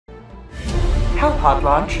Hellpod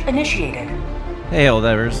launch initiated. Hey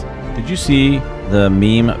Helldivers, did you see the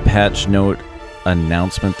meme patch note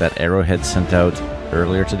announcement that Arrowhead sent out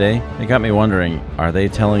earlier today? It got me wondering, are they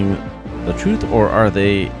telling the truth or are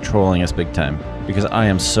they trolling us big time? Because I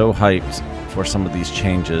am so hyped for some of these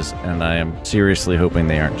changes and I am seriously hoping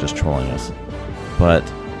they aren't just trolling us. But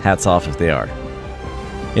hats off if they are.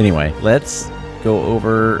 Anyway, let's go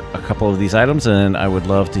over a couple of these items and I would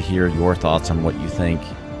love to hear your thoughts on what you think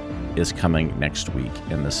is coming next week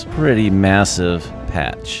in this pretty massive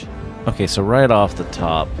patch. Okay, so right off the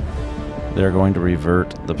top, they're going to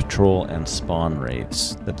revert the patrol and spawn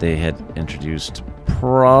rates that they had introduced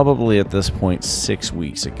probably at this point 6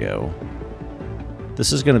 weeks ago.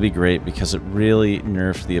 This is going to be great because it really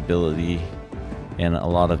nerfed the ability in a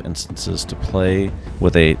lot of instances to play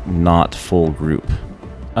with a not full group.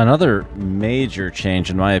 Another major change,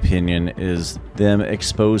 in my opinion, is them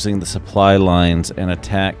exposing the supply lines and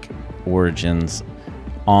attack origins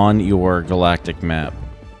on your galactic map.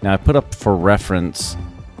 Now, I put up for reference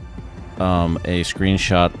a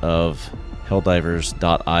screenshot of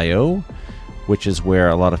helldivers.io, which is where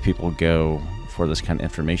a lot of people go for this kind of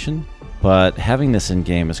information. But having this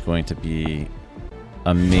in-game is going to be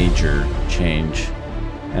a major change,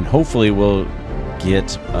 and hopefully will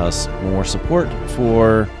get us more support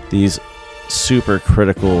for these super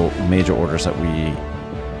critical major orders that we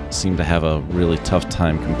seem to have a really tough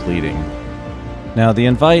time completing. Now, the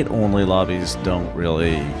invite-only lobbies don't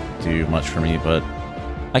really do much for me, but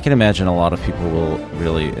I can imagine a lot of people will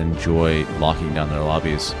really enjoy locking down their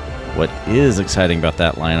lobbies. What is exciting about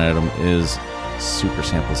that line item is super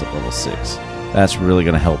samples at level 6. That's really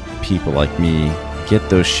going to help people like me get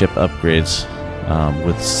those ship upgrades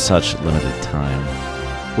with such limited time.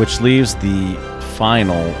 Which leaves the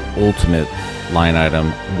final ultimate line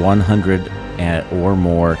item, 100 or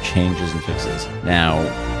more changes and fixes. Now,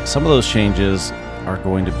 some of those changes are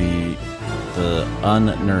going to be the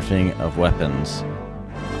unnerfing of weapons.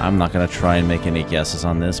 I'm not going to try and make any guesses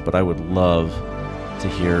on this, but I would love to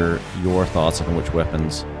hear your thoughts on which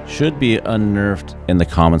weapons should be unnerfed in the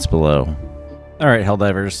comments below. Alright,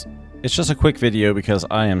 Helldivers, it's just a quick video because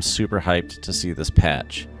I am super hyped to see this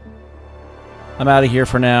patch. I'm out of here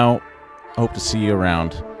for now. Hope to see you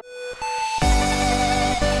around.